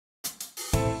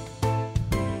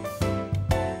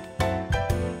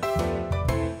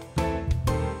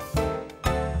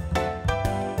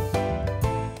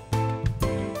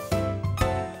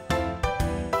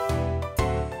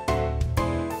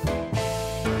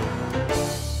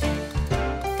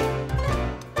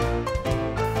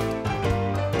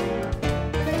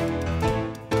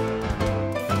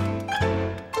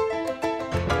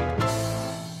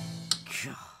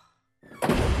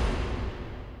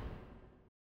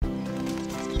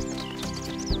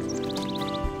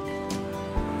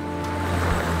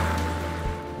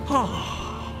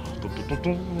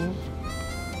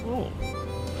Oh.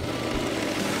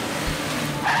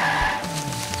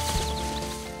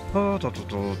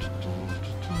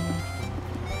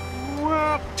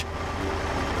 What?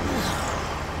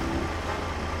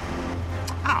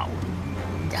 Oh,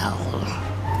 no.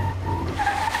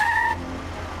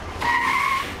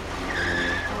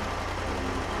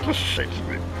 This is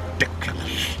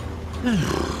ridiculous.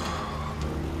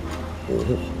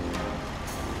 Oh.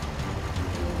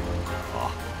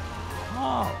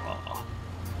 Ah.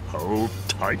 Hold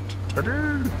tight,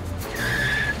 Teddy.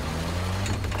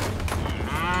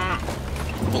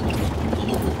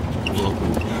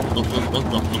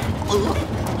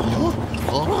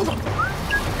 Oh,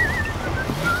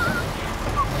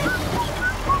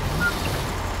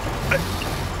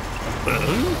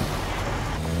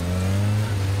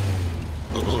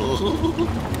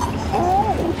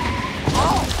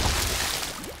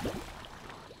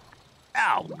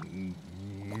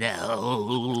 no.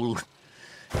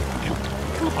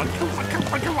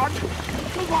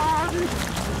 Come on.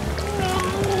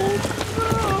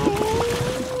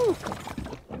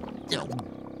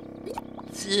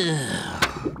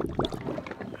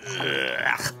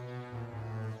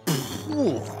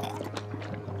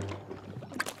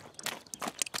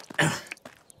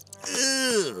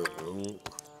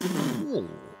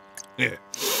 Yeah.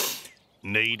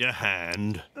 Need a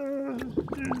hand?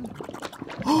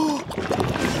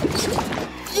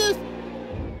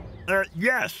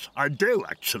 Yes, I do,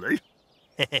 actually.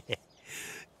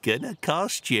 Gonna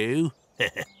cost you.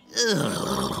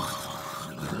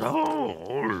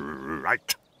 All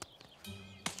right.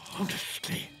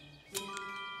 Honestly.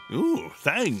 Ooh,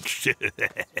 thanks.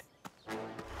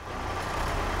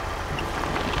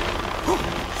 Oh,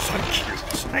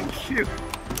 thank you.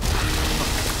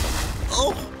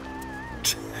 Oh,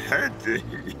 Teddy.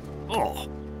 Oh,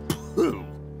 pooh.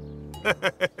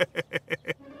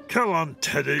 Come on,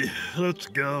 Teddy. Let's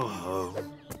go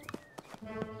home.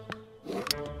 Come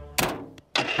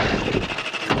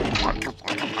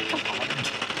on.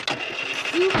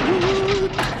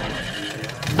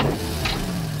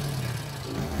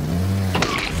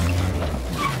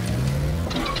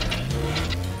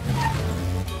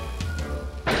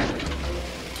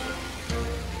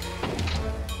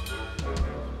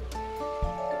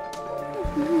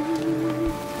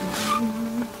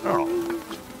 Oh,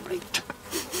 great.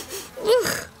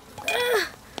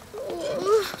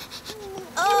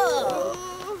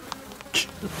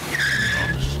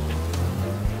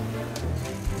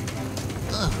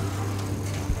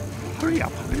 Hurry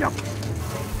up.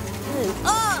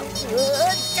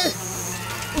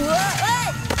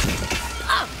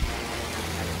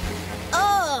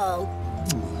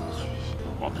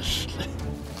 Honestly.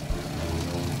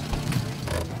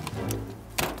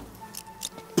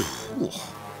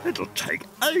 It'll take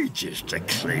ages to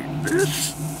clean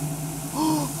this.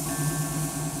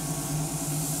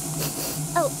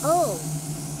 Oh.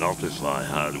 Not if I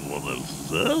had one of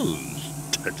those,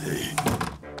 Teddy.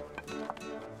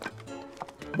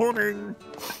 Morning.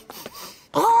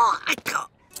 Oh, I got...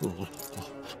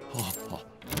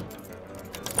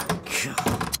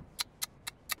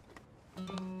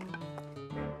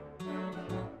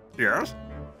 Yes?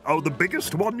 Oh, the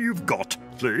biggest one you've got,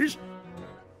 please.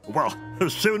 Well,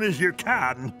 as soon as you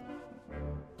can.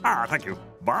 Ah, thank you.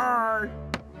 Bye.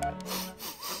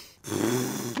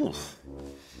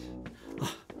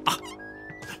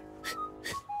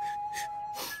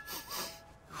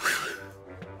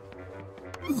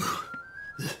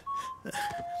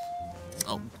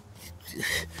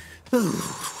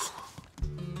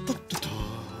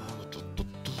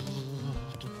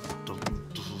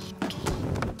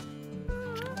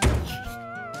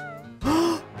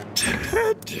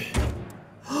 Teddy.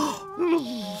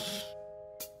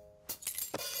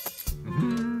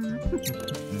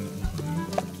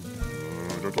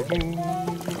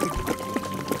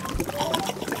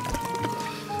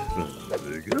 There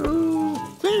we go.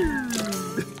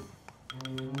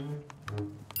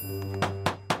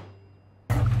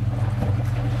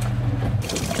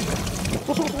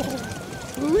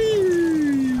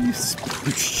 Whee!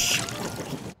 Sploosh.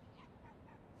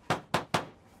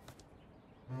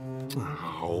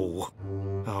 Oh,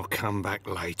 I'll come back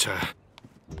later.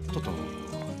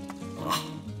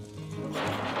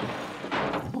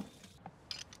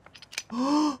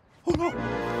 Oh no!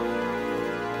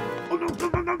 Oh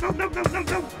no!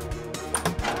 No!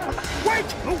 Wait!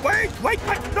 Oh, wait!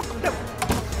 No!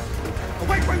 Oh,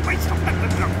 wait! Stop!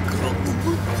 No!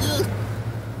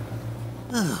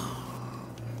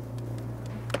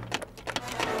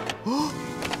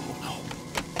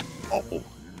 Oh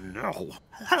no!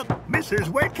 Help, Mrs.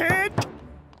 Wicked!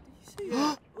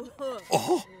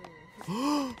 Oh!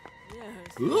 Oh,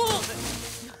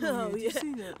 yeah.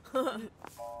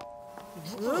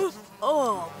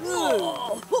 Oh,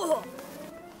 no. Oh.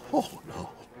 Oh.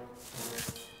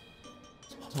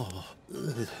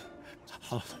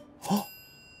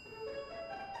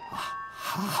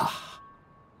 Aha.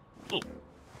 Oh.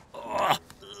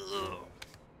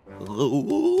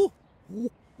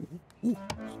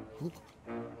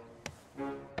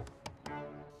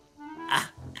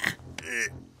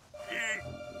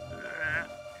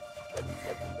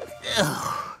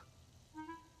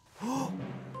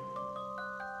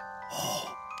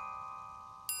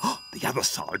 The other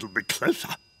side will be closer.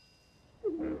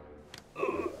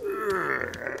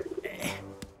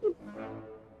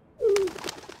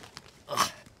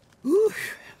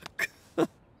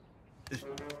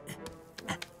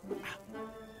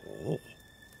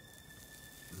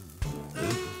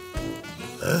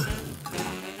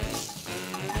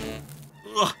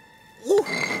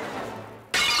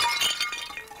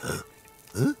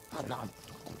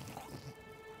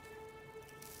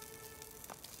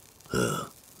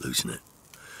 Loosen it.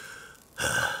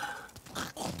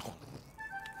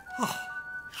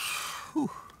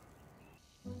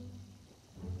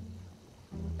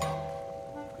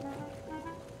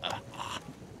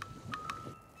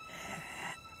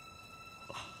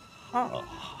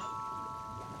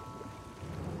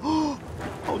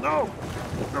 Oh no!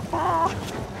 The bar!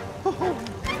 Oh,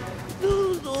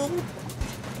 no.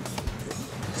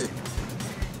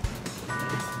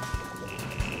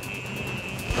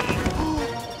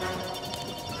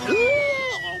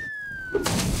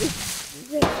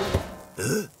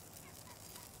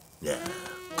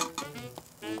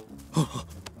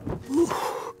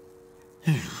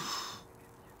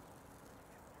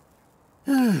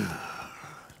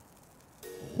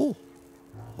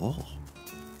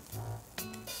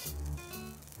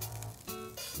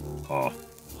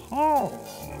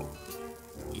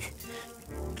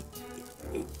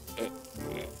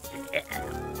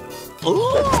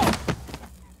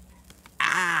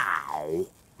 Ow!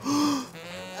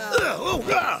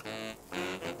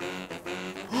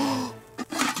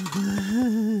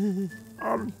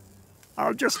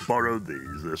 I'll just borrow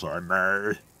these, if I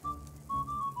may.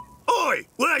 Oi!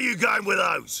 Where are you going with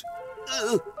those?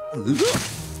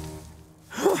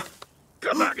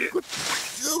 Come back here.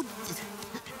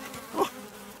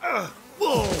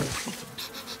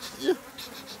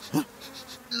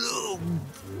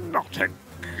 Not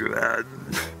again.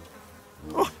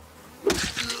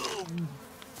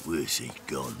 Where's he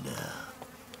gone now?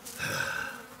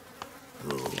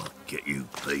 Oh, I'll get you,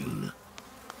 Bean.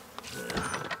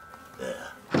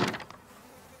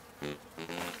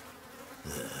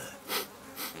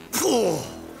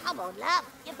 Come on, love.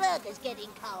 Your burger's getting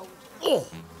cold. Oh,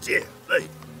 dear me.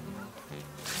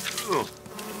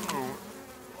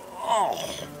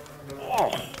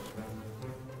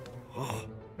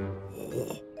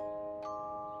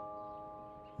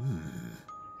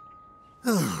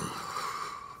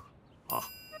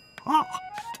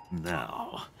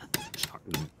 Now, I can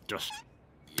just...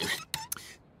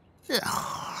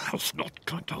 That's not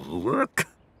going to work.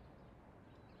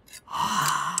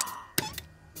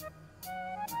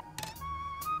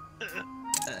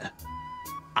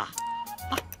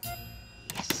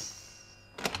 Yes.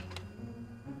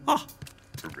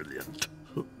 Brilliant.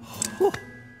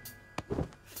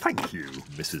 Thank you,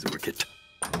 Mrs. Wicket.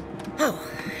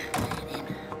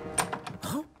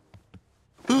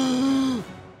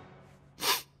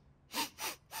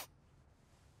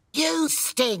 You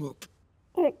stink.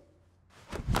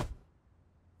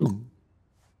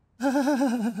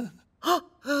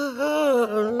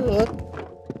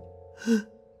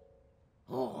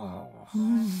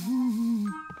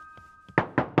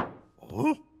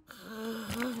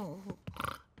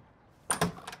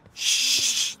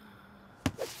 Shh.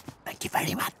 Thank you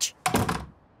very much.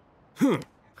 Bean!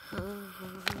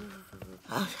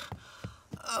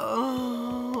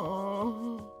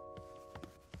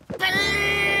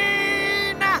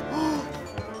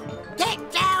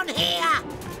 Get down here!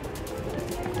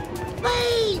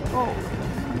 Bean! Oh,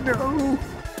 no.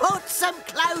 Put some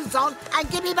clothes on and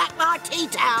give me back my tea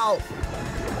towel.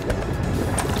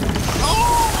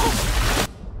 Oh!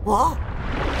 What?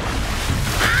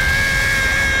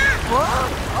 Ah!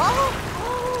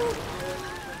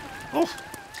 Oh,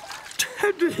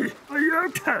 Teddy, are you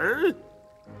okay?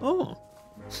 Oh.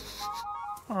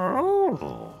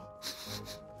 Oh.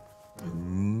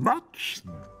 Much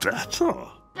better.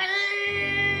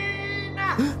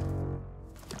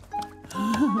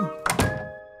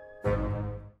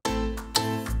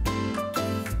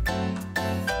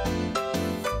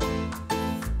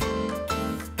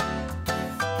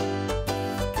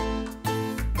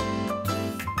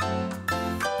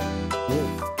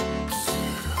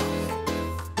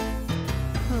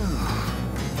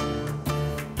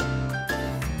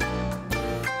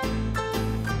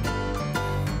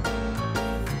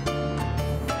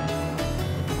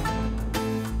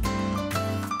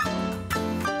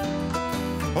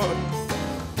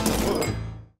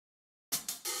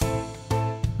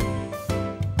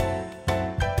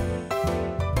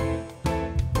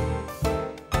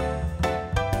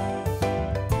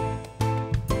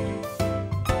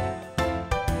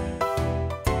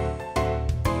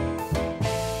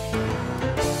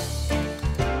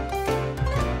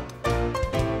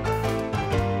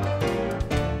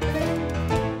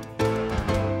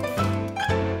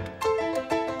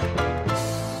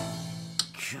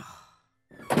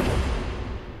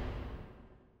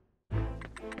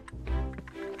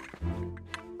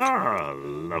 Ah,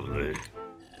 lovely.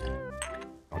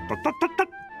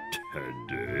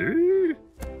 Teddy.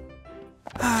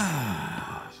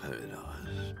 Ah, very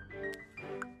nice.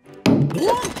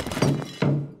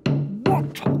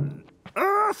 What on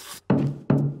earth?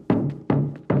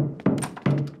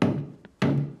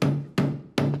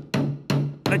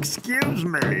 Excuse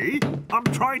me, I'm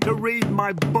trying to read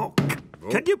my book. Oh.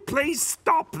 Can you please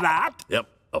stop that? Yep,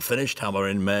 I've finished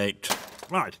hammering, mate.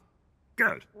 Right,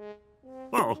 good.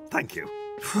 Well, thank you.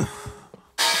 What?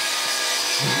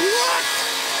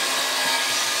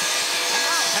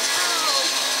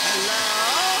 Hello?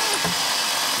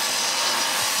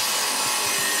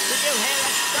 Did you hear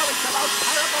it? No, it's the most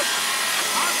terrible...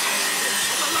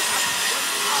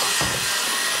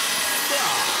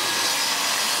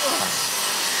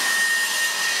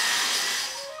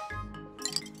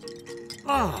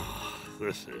 Ah,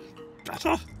 this is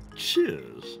better.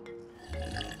 Cheers.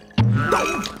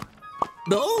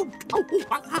 No!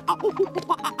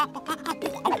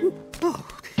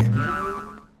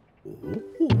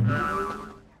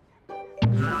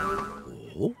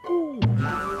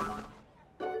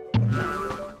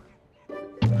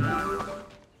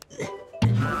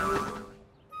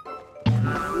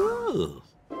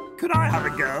 Could I have a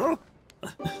go?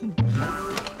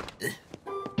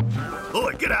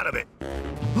 Oi, get out of it!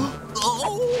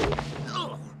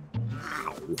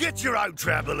 Get your own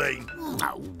trampoline!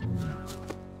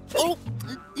 Oh,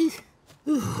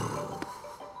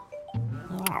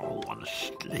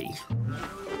 honestly.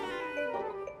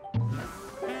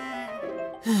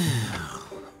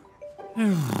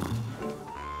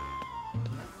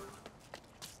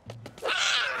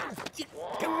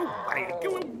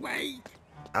 Go away.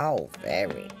 Oh,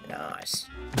 very nice.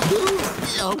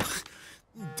 Don't,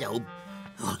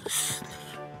 honestly.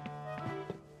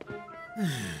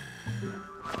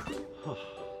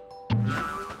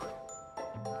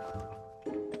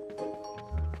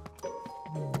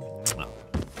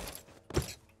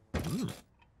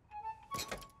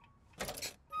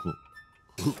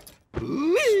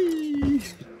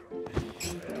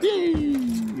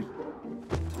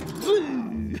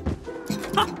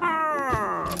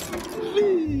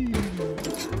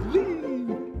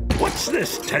 What's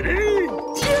this, Teddy?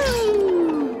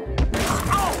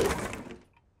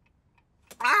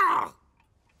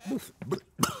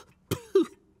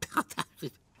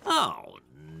 Oh,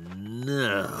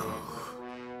 no.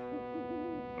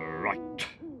 Right.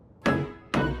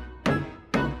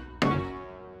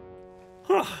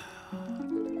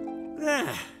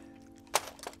 There.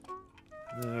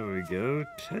 There we go,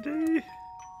 Teddy.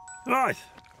 Right.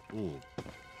 Ooh.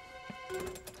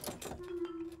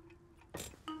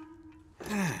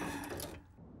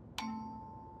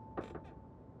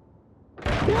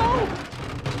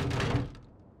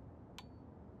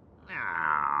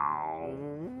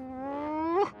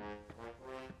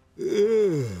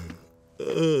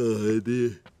 Oh,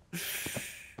 dear.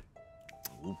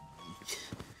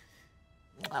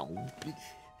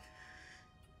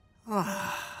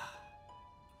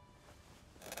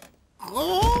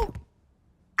 Oh!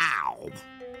 Ow!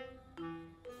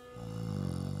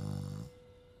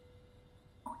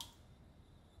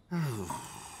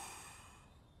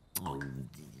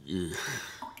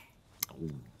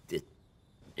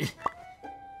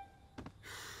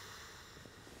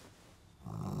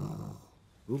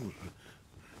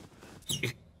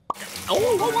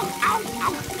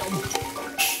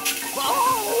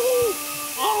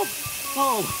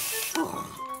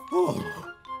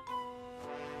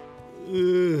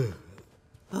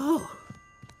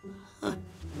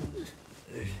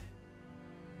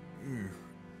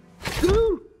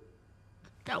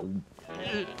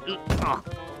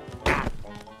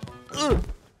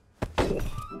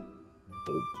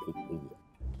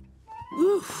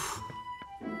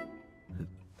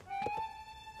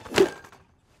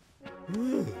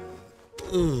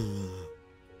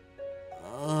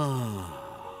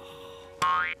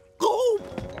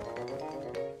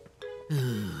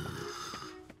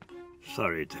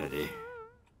 Sorry, Teddy.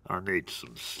 I need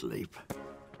some sleep.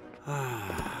 Oh,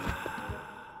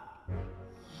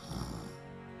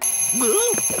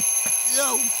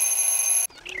 no!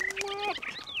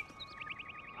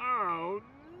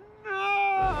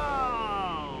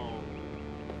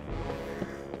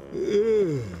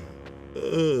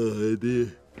 Oh,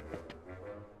 dear.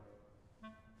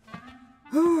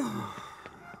 Oh,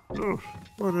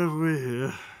 what have we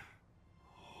here?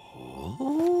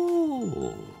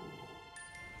 Oh.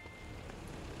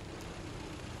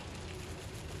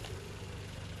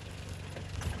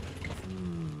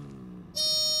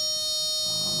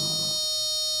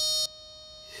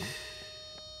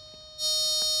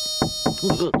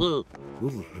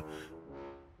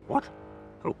 What?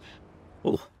 Oh.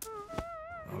 Oh.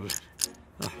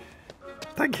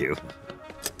 Thank you.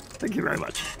 Thank you very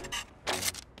much.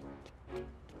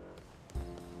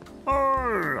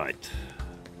 All right.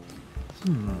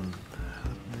 Let me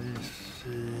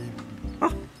see.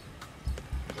 Ah.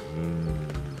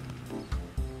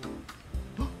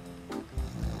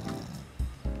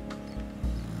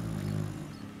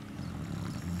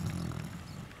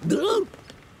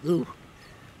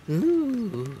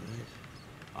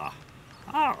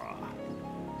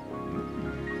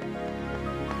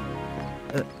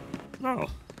 No,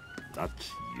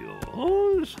 that's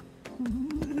yours.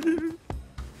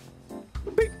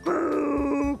 Big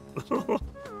boo.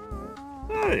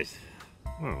 Right.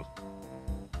 Oh.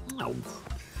 Oh.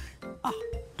 Ah.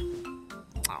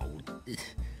 Oh.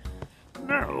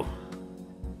 No.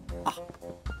 Ah.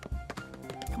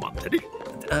 Come on, Teddy.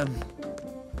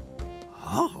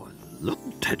 Oh, look,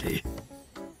 Teddy.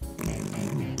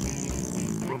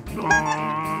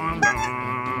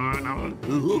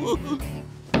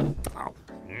 Oh,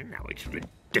 now it's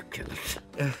ridiculous.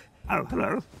 Oh,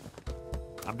 hello.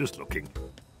 I'm just looking.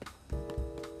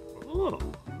 Oh,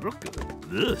 look at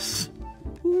this.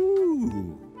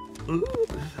 Ooh. Ooh.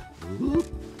 Ooh.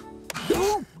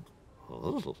 Oh.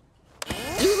 Oh.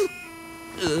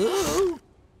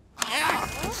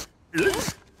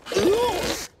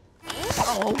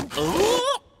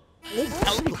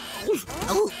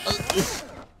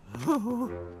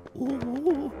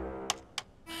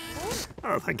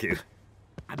 Oh, thank you.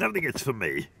 I don't think it's for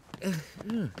me.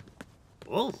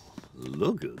 Oh,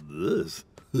 look at this.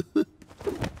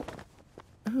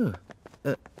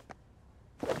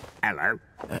 Hello.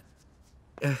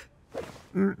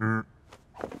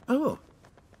 Oh.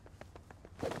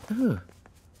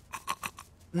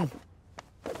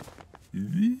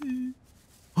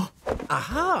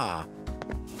 Aha!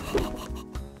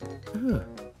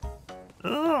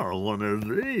 Oh, one of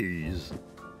these.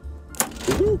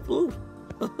 Ooh, ooh.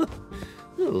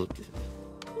 Oh.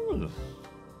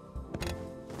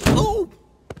 Oh.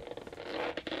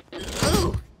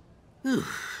 Oh.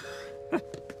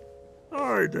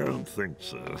 I don't think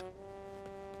so.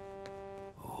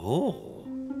 Oh.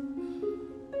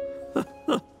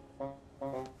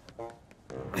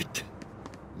 Right.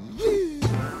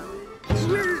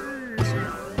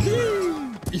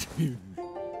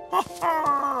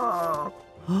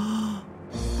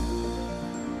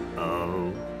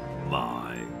 Oh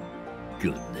my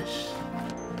goodness.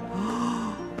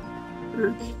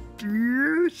 It's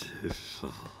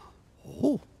beautiful.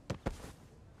 Oh.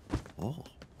 Oh.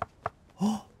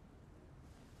 Oh.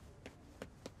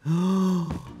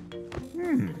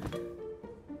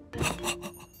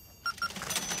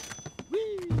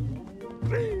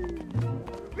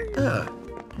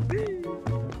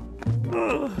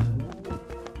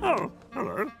 Oh,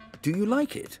 hello. Do you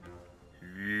like it?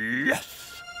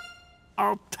 Yes.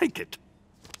 I'll take it.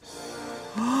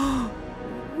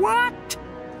 What?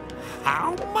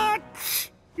 How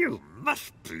much? You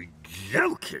must be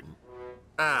joking.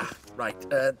 Ah, right.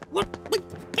 What?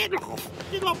 Get off.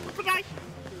 Get off. But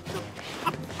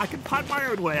I can find my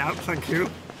own way out, thank you.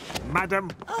 Madam,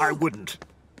 I wouldn't.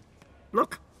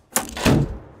 Look.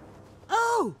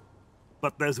 Oh!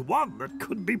 But there's one that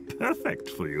could be perfect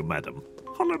for you, madam.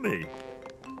 Follow me.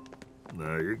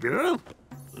 There you go.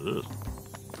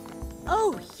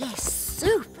 Oh, yes,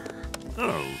 super.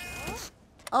 Oh.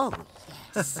 Oh,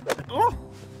 yes. Oh.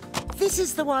 This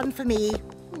is the one for me.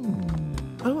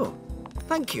 Oh,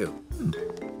 thank you.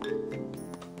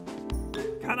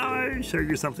 Can I show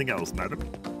you something else, madam?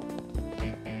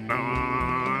 Oh,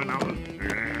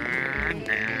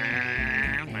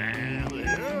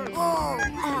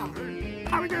 ow.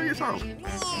 Have a go yourself.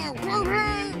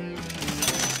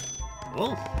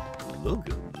 Oh, look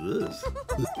at this.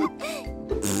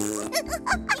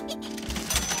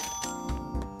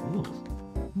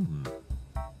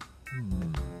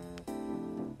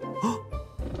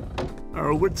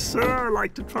 Oh, would Sir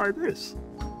like to try this?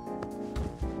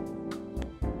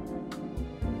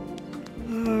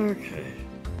 Okay.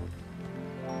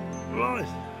 Right.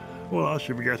 Well, I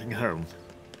should be getting home.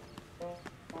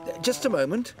 Just a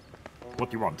moment. What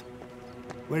do you want?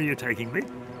 Where are you taking me?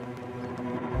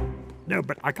 No,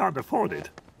 but I can't afford it.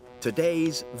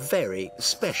 Today's very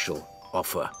special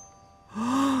offer.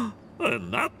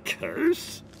 In that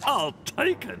case, I'll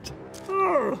take it.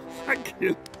 Oh, thank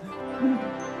you.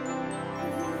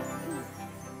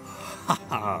 Ha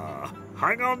ha!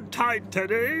 Hang on tight,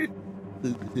 Teddy.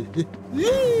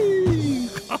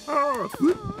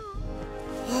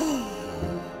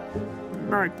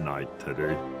 Night, night,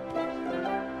 Teddy.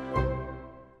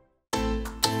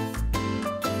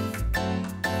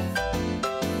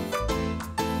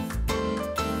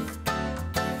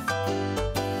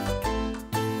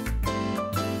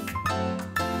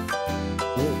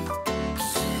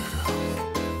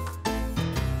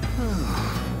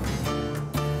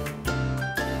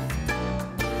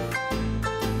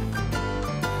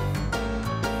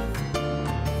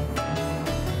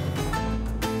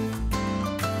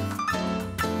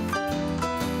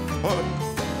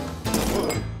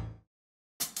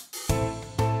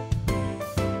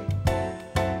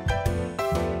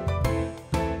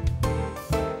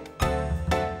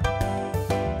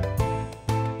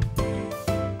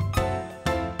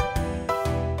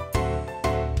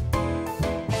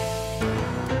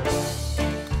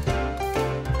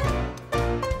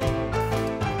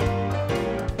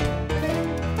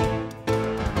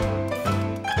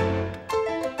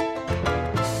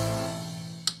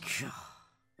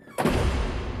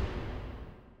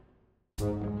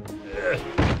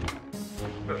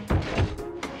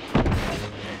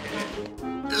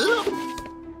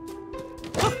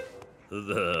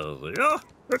 There you are.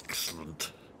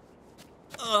 Excellent.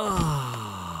 Hey.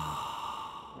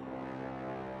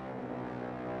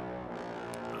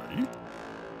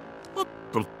 What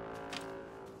the...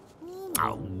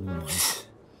 Ow.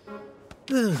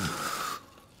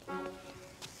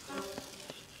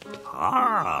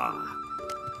 Ah.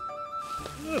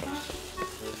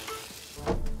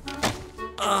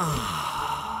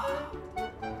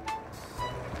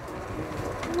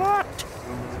 What?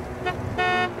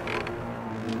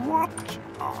 What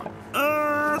on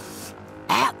earth?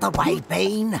 Out the way,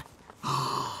 Bean.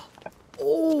 Oh.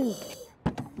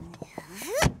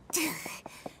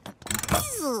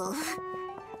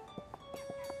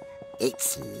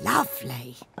 It's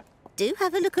lovely. Do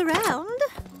have a look around.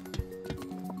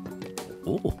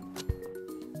 Oh.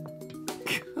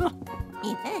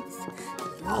 Yes.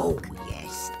 Oh,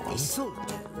 yes, this'll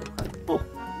do. Oh.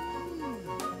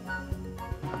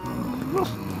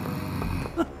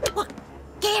 What?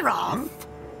 Get off.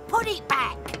 Put it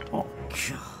back. Oh.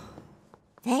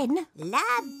 Then la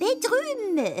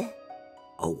bedroom.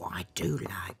 Oh, I do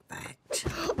like that.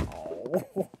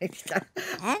 Oh,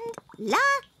 And la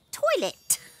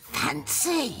toilette.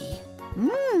 fancy.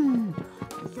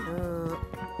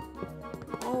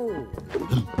 Oh.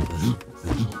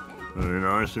 Very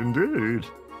nice indeed.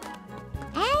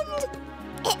 And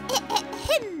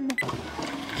him.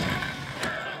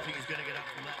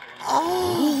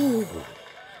 Oh.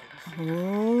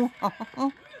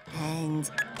 And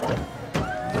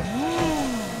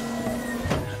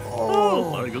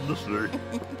Oh, my goodness me.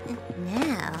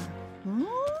 now.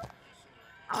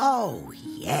 Oh,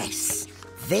 yes.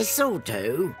 This'll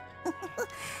do.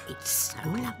 It's so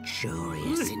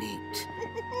luxurious, isn't it?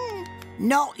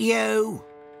 Not you.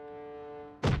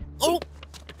 Oh.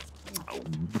 Oh.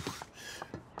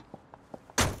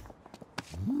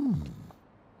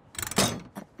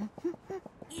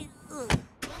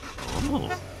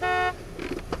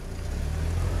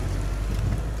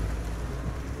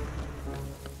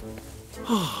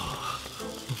 Oh.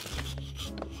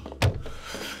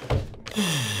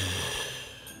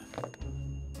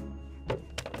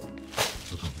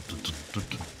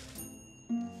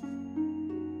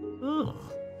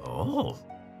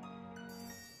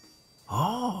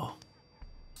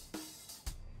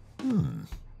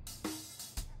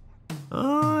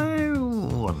 I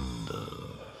wonder.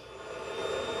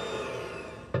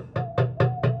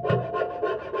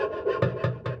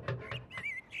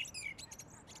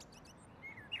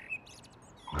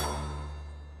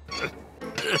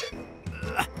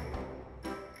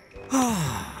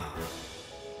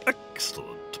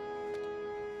 Excellent.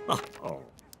 Oh.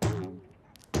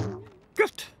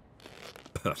 Good.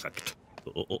 Perfect.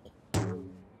 Oh.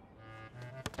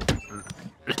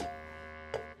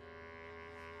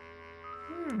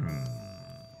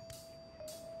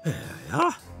 There we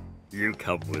are. You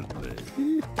come with me.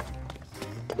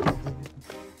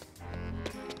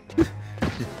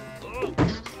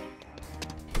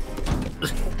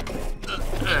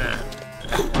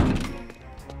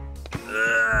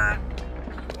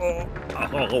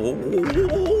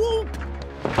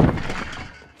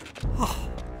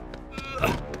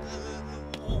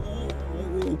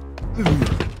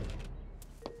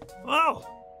 Well,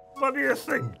 what do you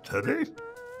think, Teddy?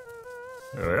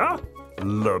 There we are.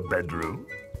 The bedroom.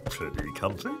 Pretty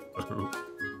comfy.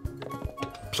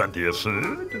 Plenty of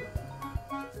food.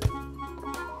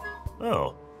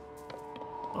 Oh.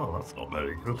 Oh, that's not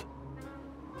very good.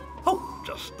 Oh,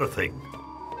 just the thing.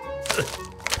 There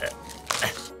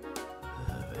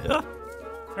we are.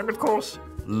 And of course,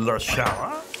 the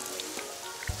shower.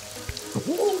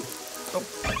 Oh.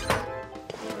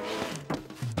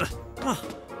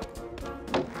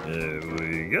 There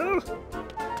we go.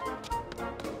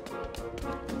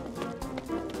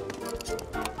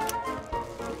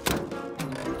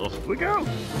 Off we go.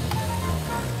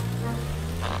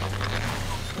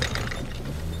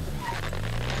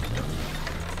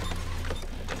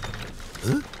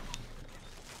 Huh?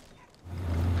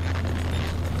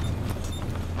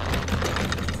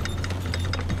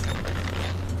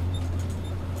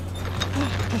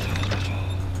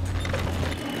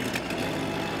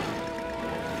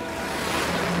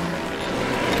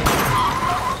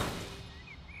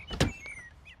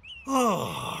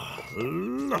 Oh,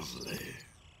 lovely.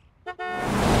 What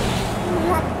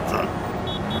the?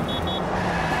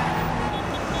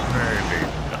 Maybe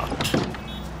not.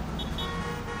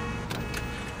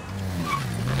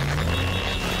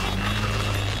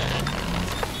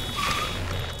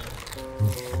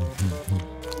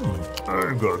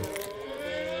 Very good.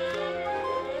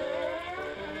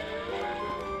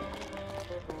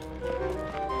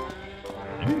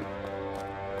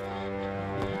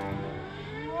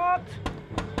 What?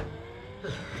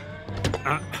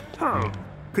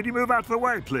 could you move out of the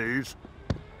way, please?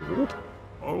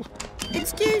 Oh,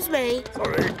 Excuse me.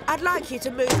 sorry. I'd like you to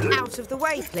move out of the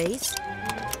way, please.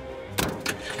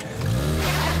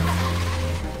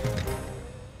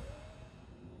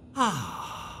 Oh.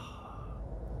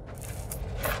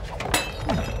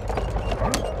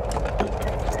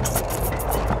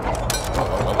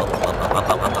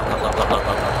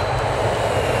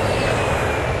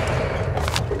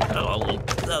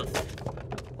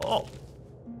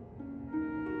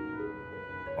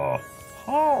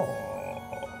 Oh.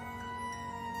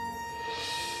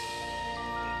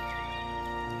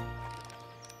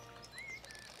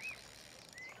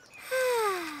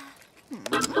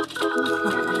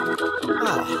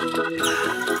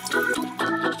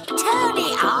 Turn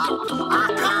it up. I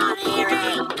can't hear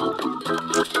it.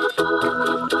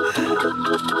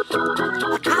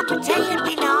 A cup of tea would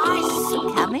be nice.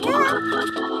 Coming up.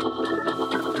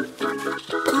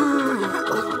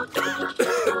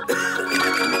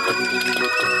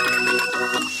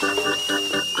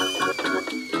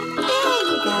 There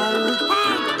you go.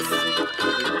 Thanks.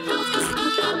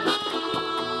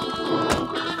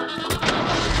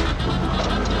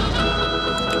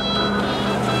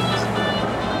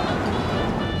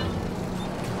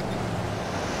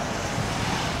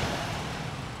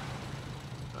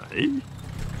 Hey.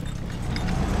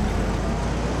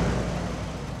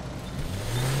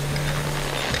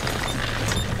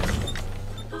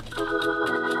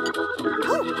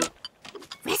 Oh,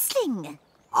 wrestling.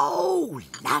 Oh,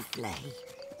 lovely.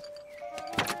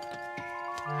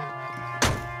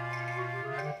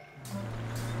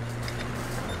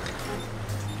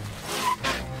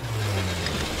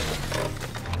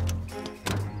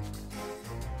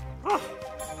 Oh,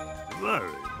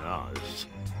 very nice.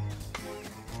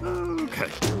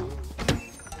 Okay.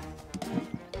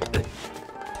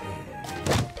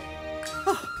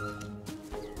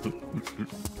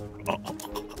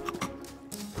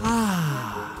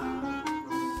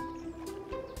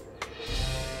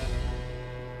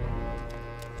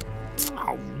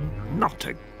 Oh, not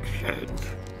again.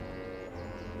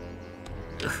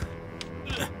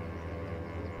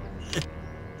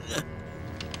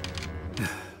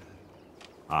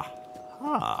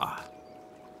 Aha.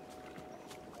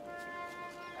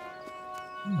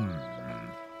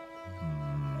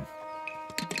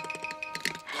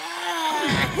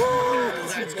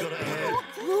 That's got ahead.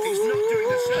 He's not doing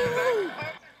the sandbag.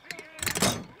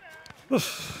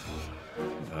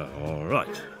 All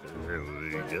right. There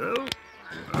we go.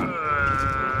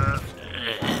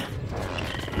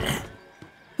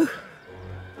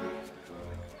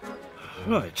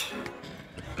 Right.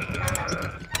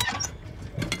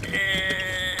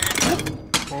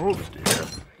 Oh dear.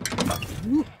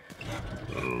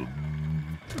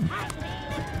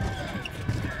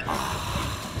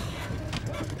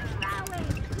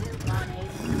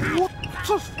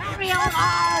 Carry on.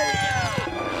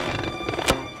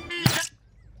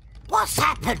 What's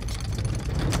happened?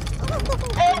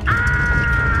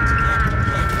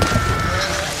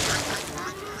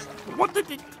 What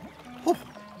did it? Oh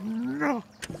no.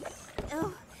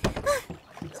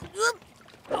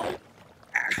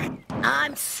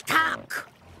 I'm stuck.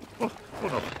 Oh,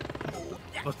 hold on.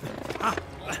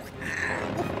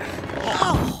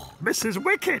 Oh, Mrs.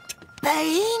 Wicket.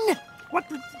 Bean? What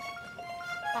the?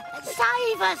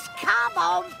 Save us. Come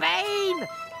on, Bean.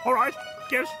 All right.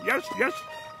 Yes, yes, yes.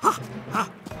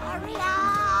 Hurry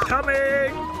up.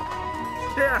 Coming.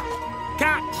 Here,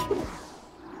 cat.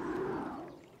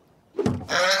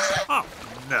 Oh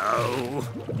no.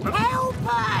 Help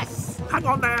us. Hang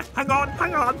on there. Hang on.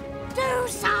 Hang on. Do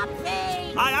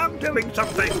something. I am doing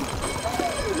something.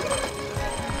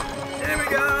 Here we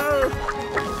go.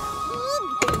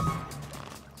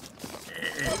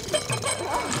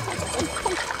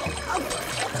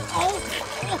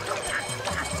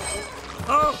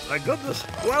 Oh, my goodness.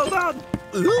 Well done.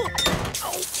 Hang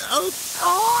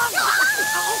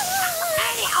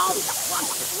it on.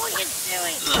 What are you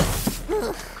doing?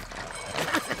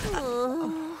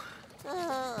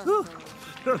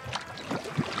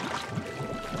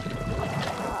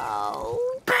 Oh,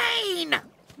 Bean!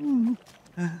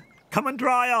 Come and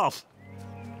dry off.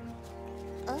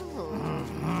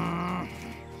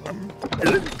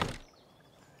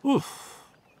 Oof.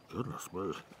 Goodness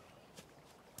me.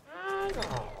 Hang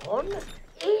on.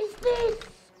 Is this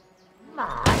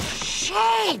my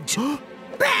shed?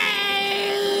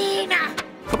 Bean!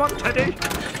 Come on, Teddy.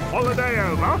 Holiday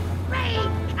over.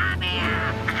 Bean, come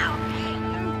here. Help me.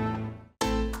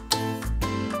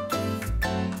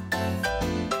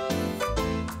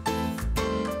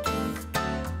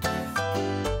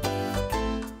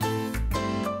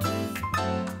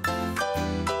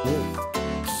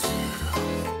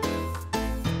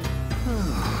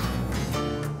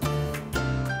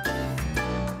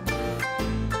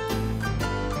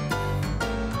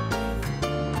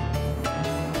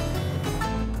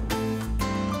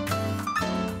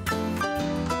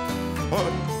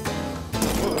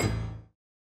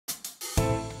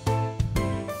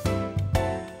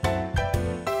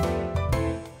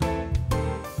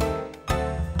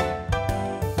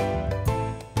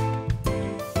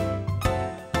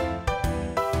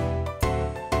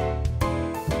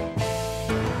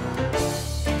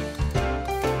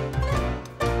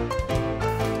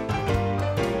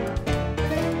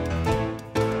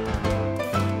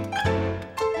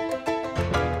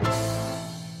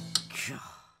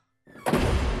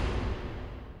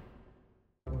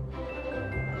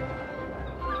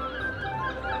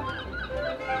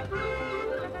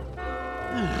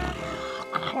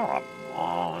 Come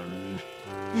on.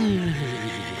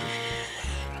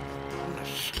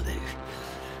 Honestly.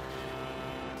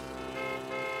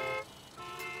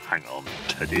 Hang on,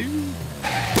 Teddy.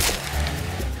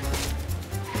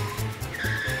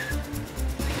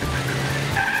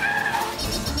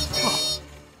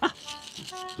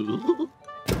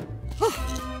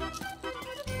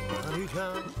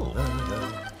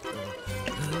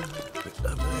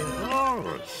 Oh, I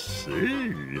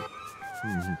see.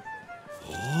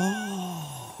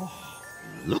 Oh,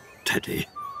 look, Teddy.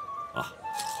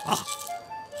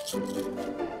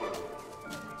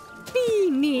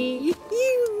 Beanie, you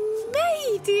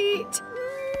made it.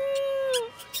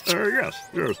 Yes.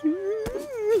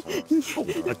 Oh,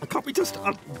 can't we just...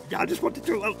 I just wanted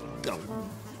to...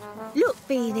 Look,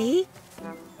 Beanie.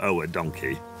 Oh, a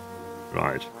donkey.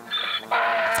 Right.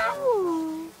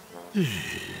 Oh.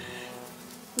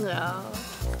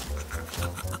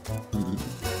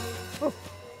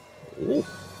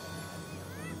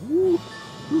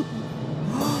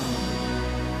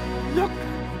 Look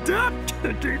at that,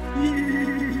 Teddy.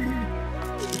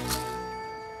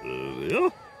 There.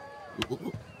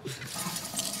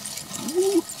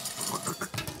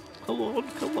 Come on.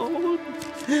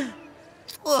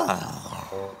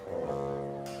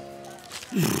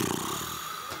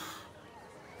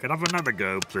 Can I have another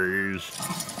go, please?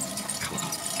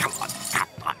 Come on.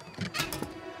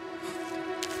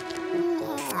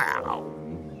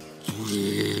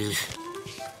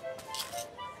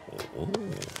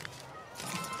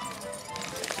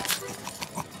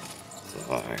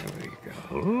 There we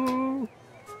go.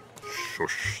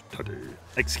 Shush, Teddy.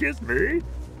 Excuse me?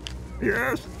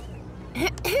 Yes?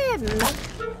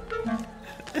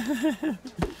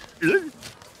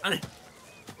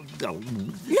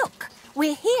 Look,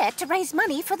 we're here to raise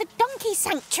money for the donkey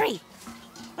sanctuary.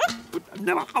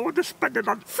 No, I want to spend it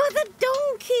on... For the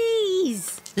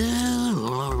donkeys.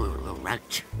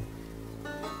 Right.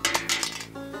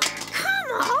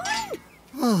 Come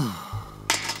on.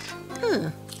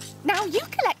 Now you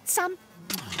collect some.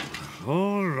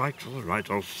 All right.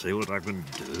 I'll see what I can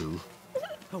do.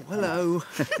 Oh, hello.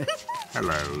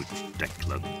 Hello,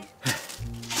 Declan.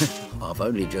 I've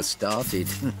only just started.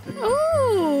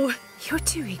 Oh, you're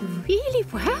doing really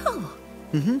well.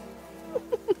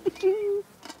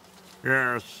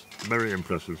 Yes, very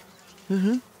impressive.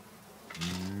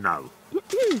 No.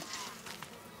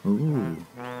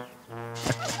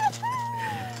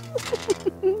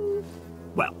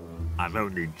 Well, I've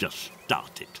only just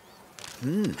started.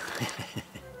 Come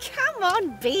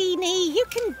on, Beanie. You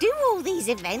can do all these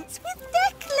events with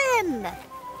Declan.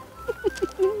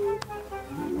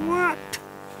 What?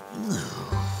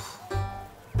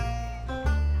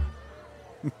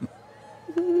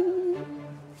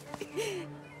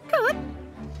 Go on.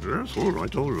 Yes, all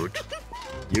right.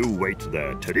 You wait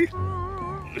there, Teddy.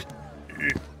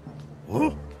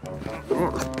 Oh.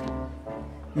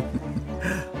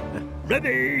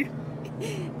 Ready?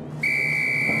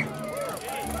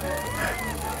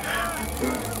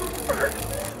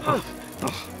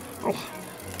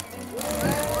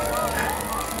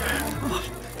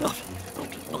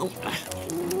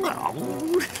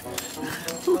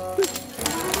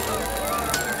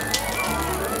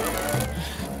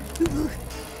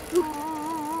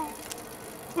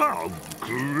 Oh,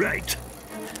 great.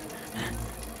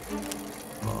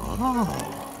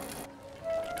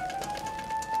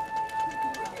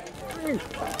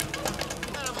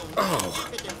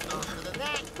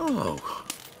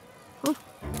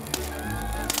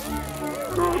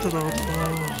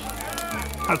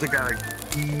 How's it going?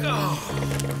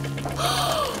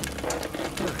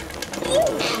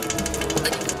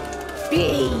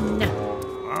 Bean.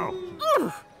 Oh.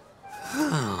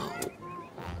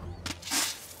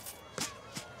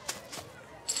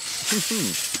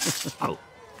 Oh.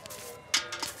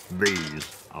 These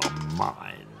are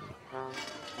mine.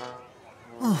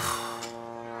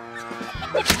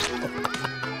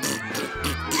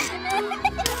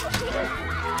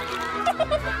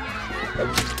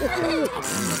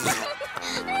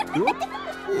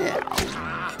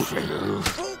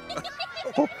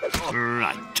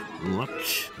 Right,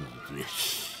 what's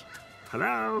this?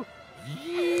 Hello?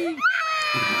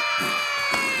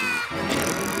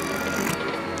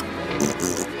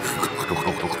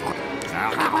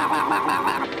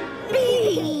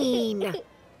 Bean.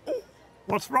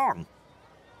 What's wrong?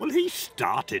 Well, he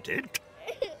started it.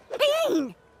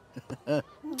 Bean. No.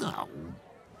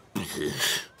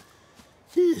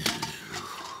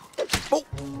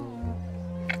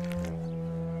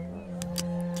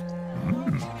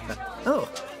 Oh.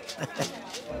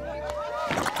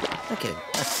 Okay.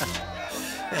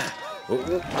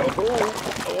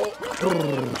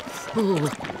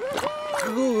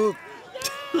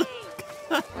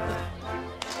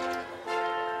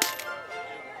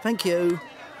 Thank you.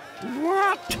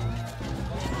 What?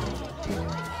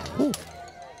 Oh.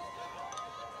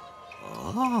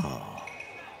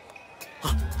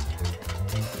 Ah.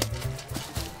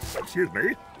 Excuse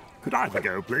me. Could I have a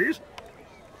go, please?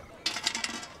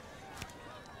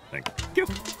 Thank you.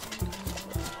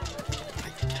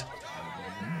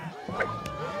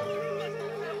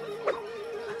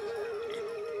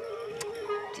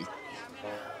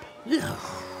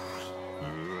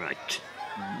 Right.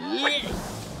 Yeah.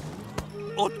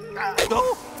 Oh, no.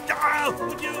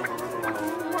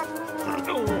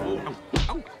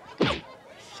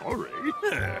 Sorry.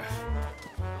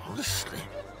 Honestly.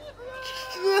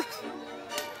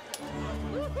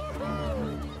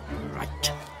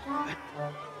 Right.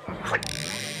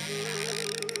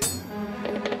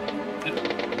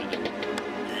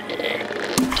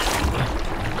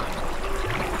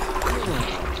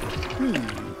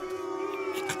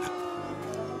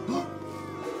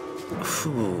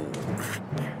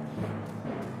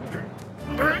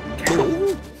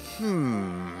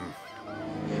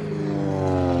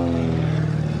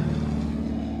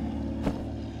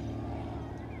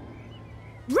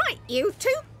 Right, you two.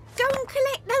 Go and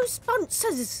collect those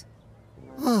sponsors.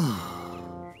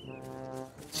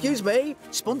 Excuse me,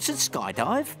 sponsored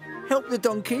skydive? Help the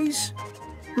donkeys?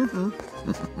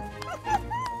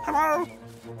 Hello.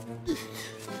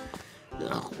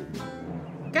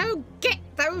 Go get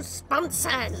those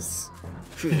sponsors.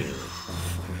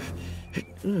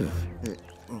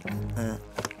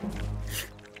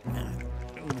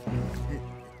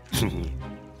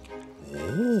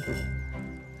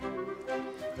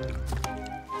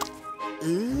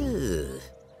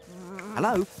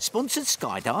 Hello, sponsored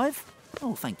skydive?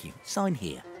 Oh, thank you. Sign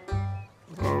here.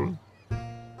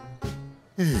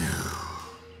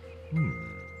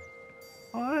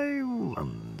 I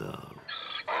wonder.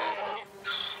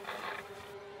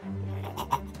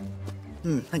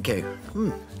 Thank you.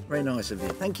 Very nice of you.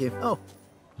 Thank you. Oh.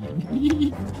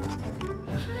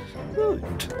 Good.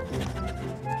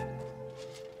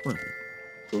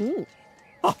 Ooh.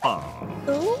 Ha-ha.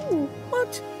 Ooh,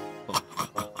 what?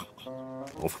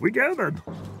 Off we go then.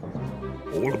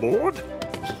 All aboard.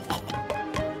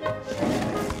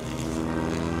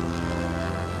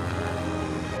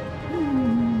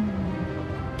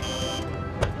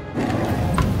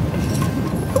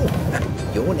 Oh,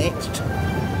 you're next.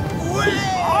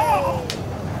 Oh!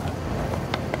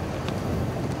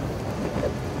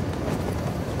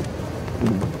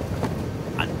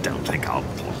 I don't think I'll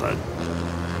pull it.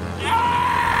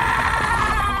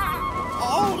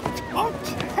 Oh,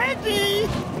 Teddy!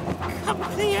 Come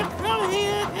here, come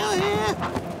here, come here!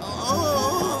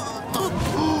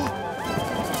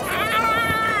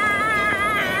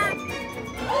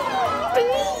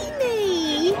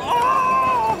 Beanie!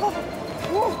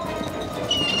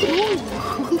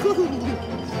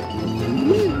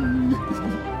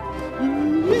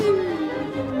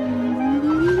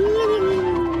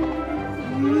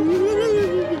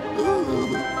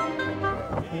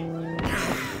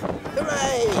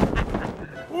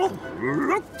 Oh,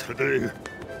 look, Teddy!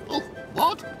 Oh,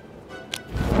 what?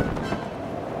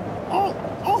 Oh,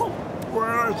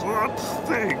 where's that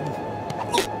thing?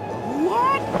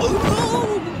 What?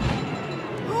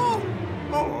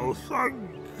 Oh, thank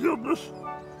goodness.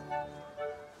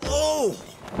 Oh!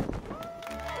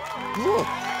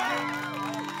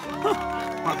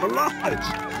 I'm alive!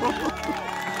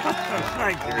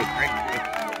 Thank you.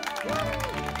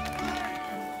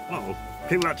 Oh,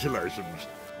 congratulations.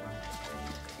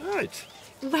 Right.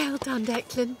 Well done,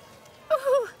 Declan.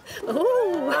 Oh,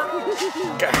 oh.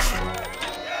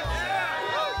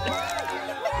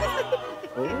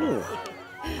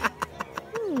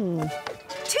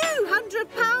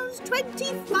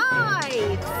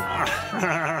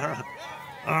 £200.25.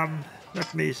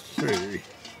 Let me see.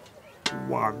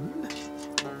 1,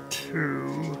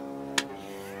 2,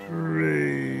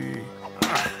 3.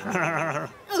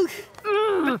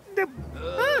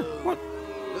 What?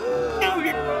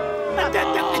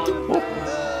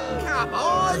 Come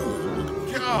on!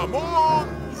 Come on!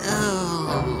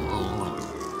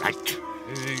 Right.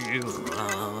 Here you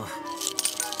are.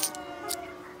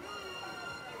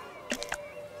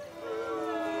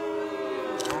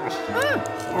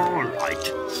 All right.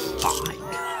 Fine.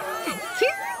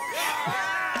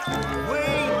 We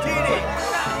did it!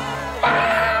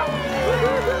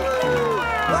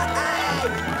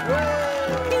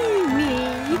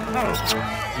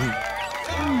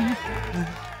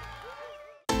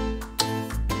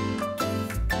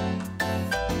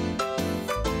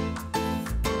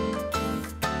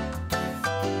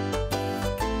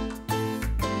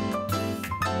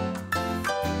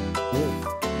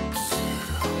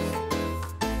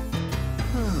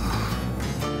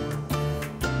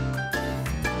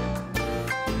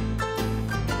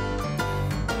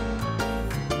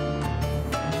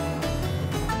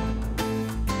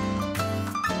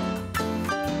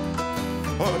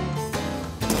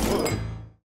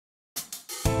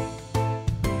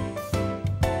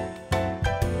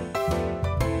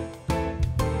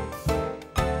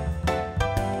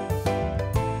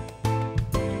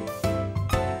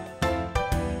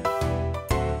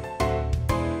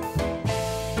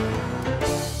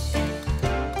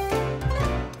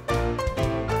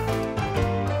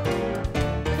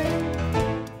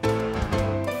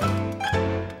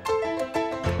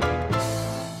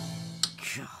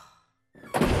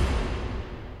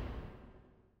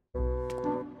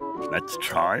 Let's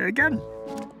try again.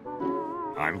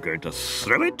 I'm going to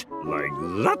throw it like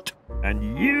that,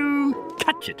 and you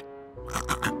catch it.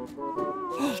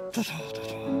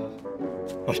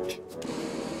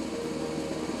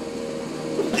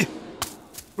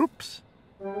 Oops.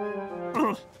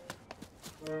 Oh.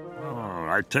 All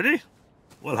right, Teddy.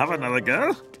 We'll have another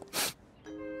go.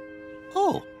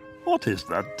 Oh, what is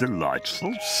that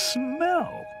delightful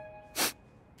smell?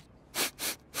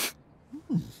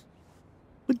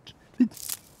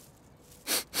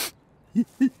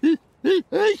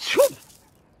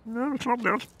 No, it's not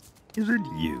that. Is it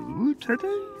you, Teddy?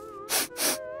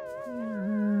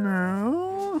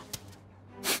 No.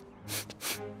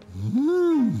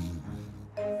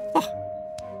 Oh.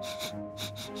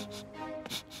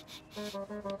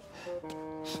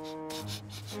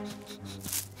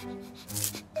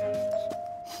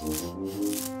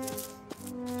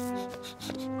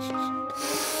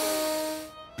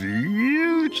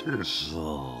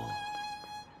 Beautiful.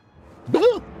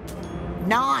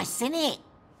 Nice, innit?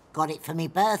 Got it for me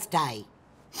birthday.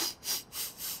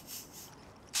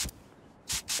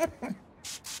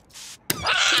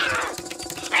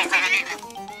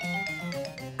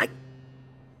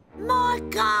 My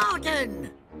garden!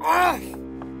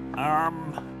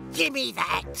 Give me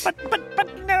that!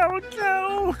 But no.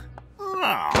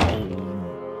 Oh.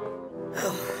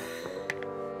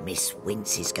 Miss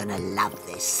Wince is gonna love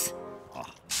this.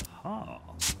 Oh.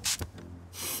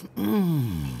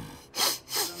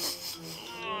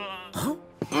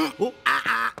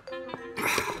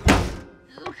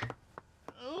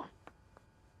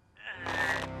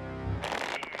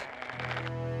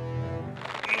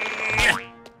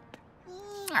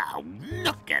 Oh,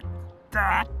 look at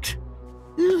that.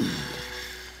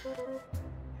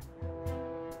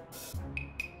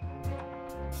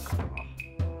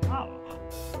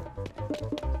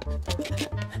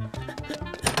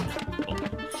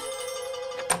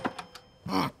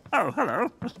 Oh, hello.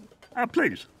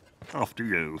 Please, after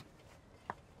you.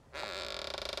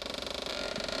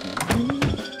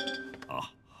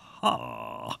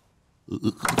 Aha.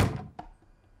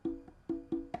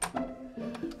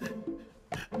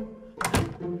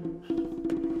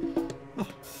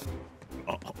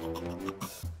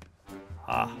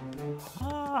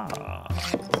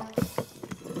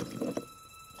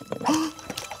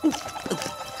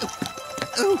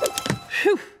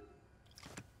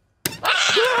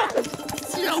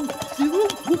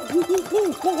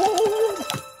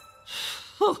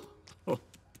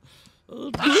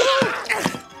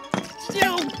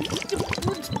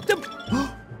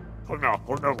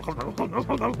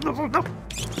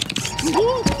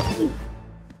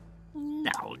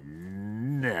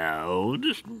 No,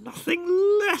 there's nothing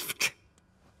left.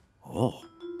 Oh.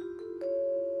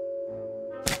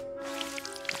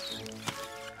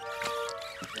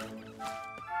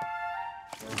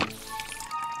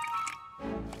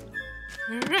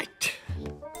 Right.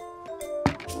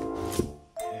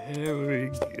 Here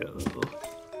we go.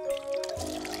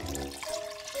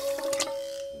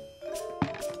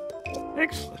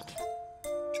 Excellent.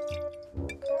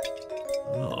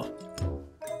 Oh.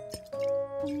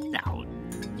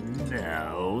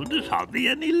 No, there's hardly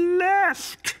any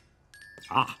left.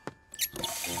 Ah.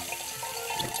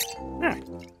 There.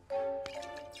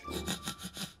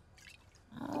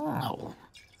 Oh,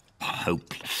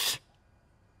 hopeless.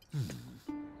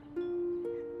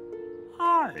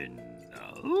 I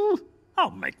know.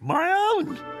 I'll make my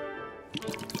own.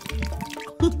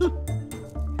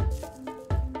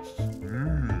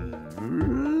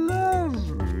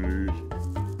 Lovely.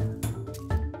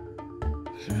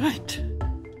 Right.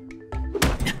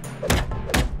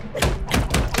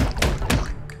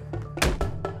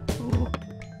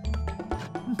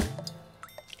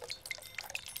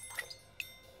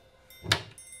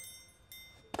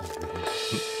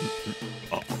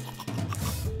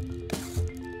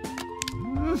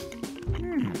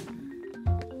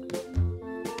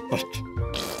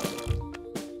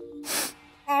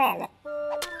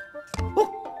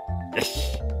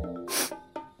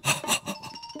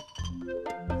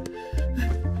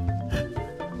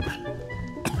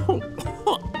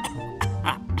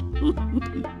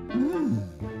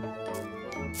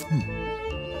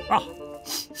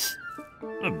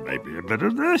 Maybe a bit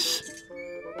of this.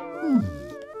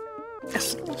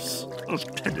 Essence of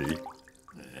Teddy.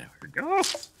 There we go.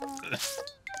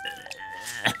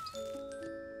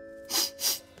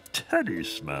 Teddy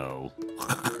smell.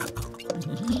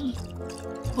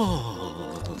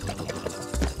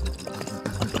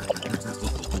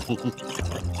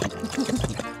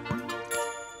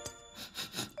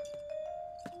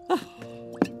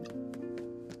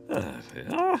 There we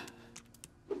are.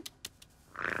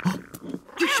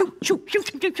 Shoo, shoo,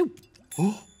 shoo, shoo, shoo.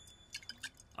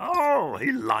 Oh,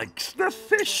 he likes the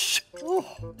fish.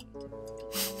 Oh.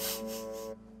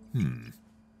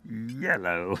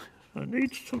 Yellow. I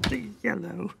need something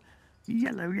yellow.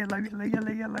 Yellow, yellow, yellow,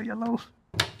 yellow, yellow, yellow.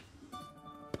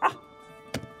 Ah.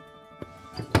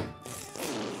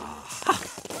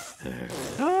 There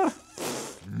we are.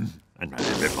 And a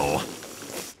little bit more.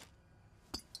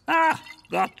 Ah,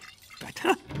 that's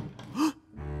better.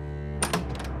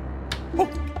 Oh,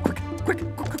 quick, quick,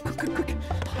 quick, quick, quick, quick, quick.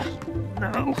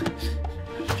 No.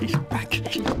 She's back,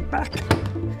 she's back.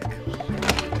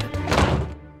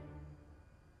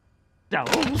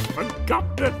 Oh,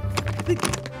 forgot the thing.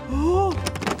 Oh.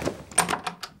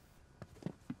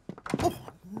 Oh,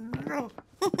 no.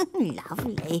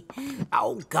 Lovely.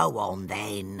 Oh, go on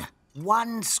then.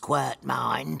 One squirt,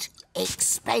 mind.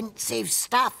 Expensive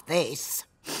stuff, this.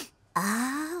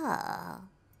 Ah.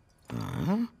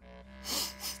 Mm.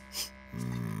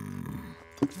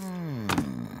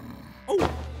 Oh,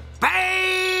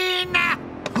 Bean!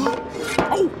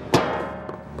 Oh!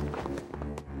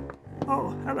 Oh,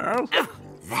 hello.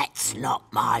 That's not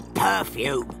my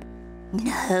perfume.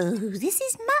 No, this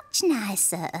is much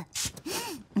nicer.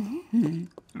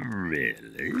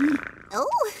 Really?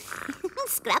 Oh,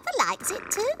 Scrapper likes it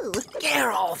too. Get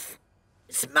off.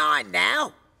 It's mine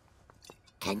now.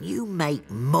 Can you make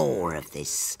more of this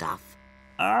stuff?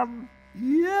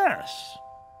 Yes,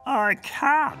 I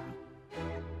can.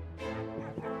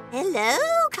 Hello,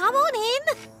 come on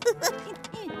in.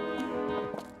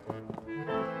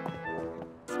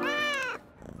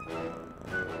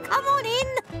 Come on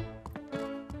in.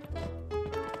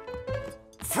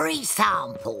 Free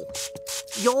sample.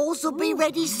 Yours will be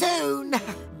ready soon.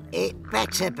 It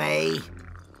better be.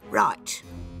 Right,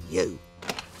 you.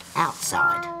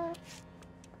 Outside.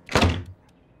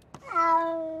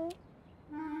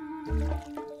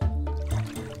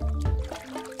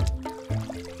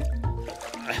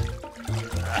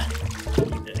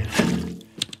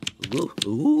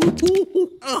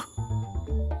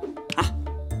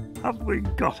 Have we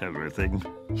got everything?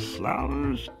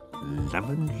 Flowers,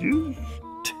 lemon juice,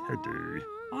 teddy.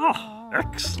 Ah,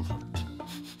 excellent.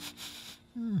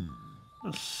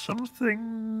 There's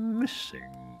something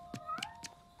missing.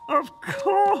 Of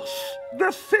course,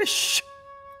 the fish.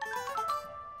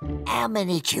 How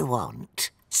many do you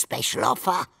want? Special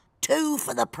offer. 2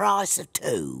 for the price of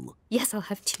 2. Yes, I'll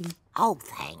have 2. Oh,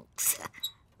 thanks.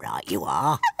 Right you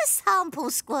are. A sample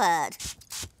squirt.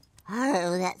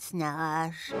 Oh, that's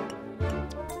nice. Here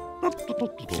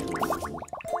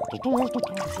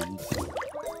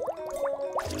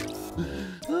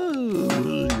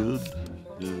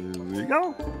we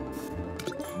go.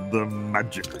 The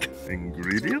magic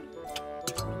ingredient.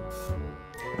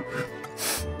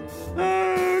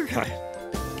 Okay.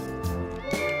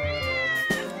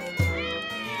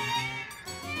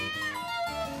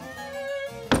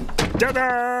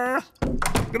 Ta-da!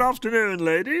 Good afternoon,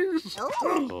 ladies.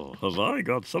 Oh, have I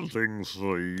got something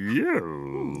for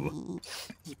you?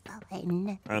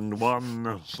 And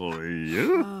one for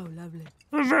you. Oh, lovely.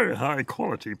 A very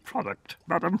high-quality product,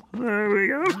 madam. There we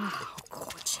go. Oh,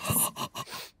 gorgeous.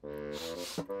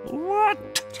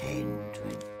 What? 10,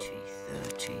 20,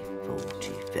 30,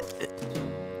 40, 50.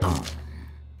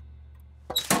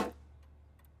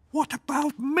 What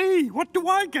about me? What do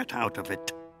I get out of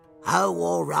it? Oh,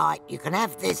 all right. You can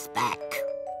have this back.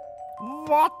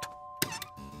 What?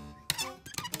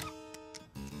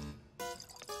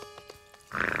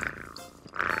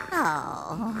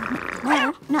 Oh,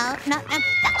 no. Oh, no,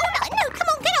 come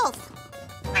on, get off.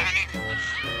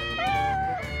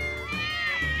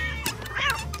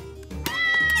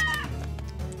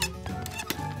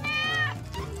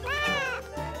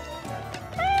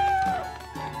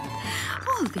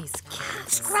 Oh, these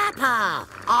cats. Scrapper!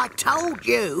 I told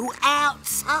you,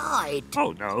 outside.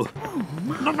 Oh, no.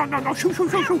 No. Shoo.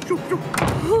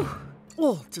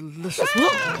 Oh, delicious.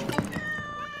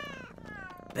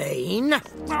 Bean?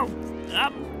 Oh,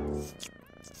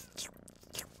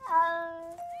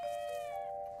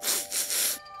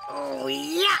 Oh,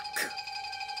 yuck!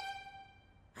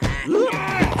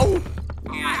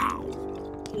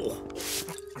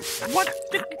 What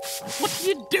are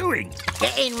you doing?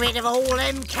 Getting rid of all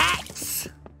them cats.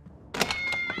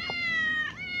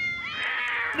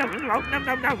 No.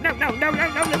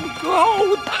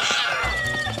 Oh!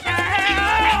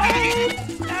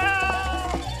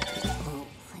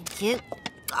 Thank you.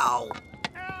 Oh.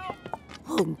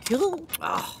 Thank you.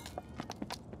 Oh.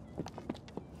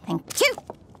 Thank you.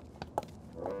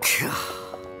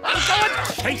 Go and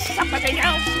chase somebody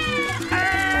else.